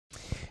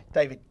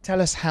David,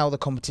 tell us how the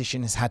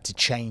competition has had to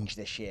change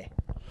this year.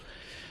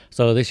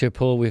 So this year,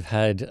 Paul, we've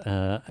had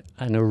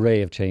an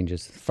array of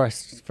changes.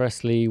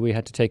 Firstly, we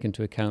had to take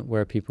into account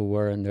where people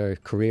were in their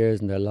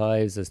careers and their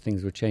lives as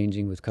things were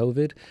changing with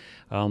COVID.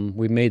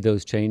 We made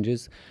those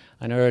changes,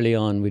 and early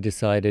on we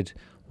decided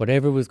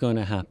whatever was going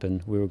to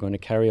happen, we were going to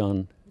carry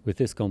on with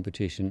this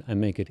competition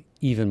and make it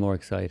even more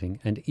exciting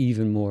and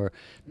even more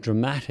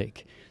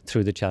dramatic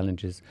through the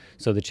challenges.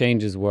 So the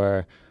changes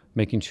were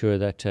making sure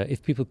that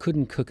if people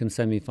couldn't cook in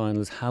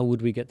semi-finals, how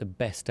would we get the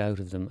best out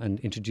of them? And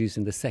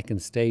introducing the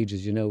second stage,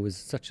 as you know, was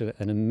such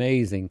an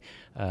amazing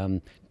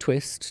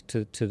twist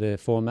to the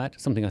format,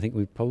 something I think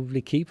we'd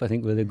probably keep. I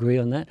think we'll agree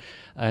on that.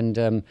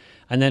 And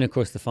then, of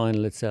course, the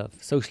final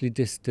itself. Socially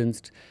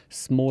distanced,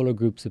 smaller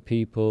groups of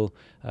people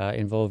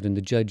involved in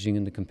the judging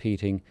and the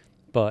competing,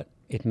 but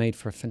it made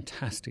for a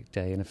fantastic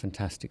day and a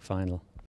fantastic final.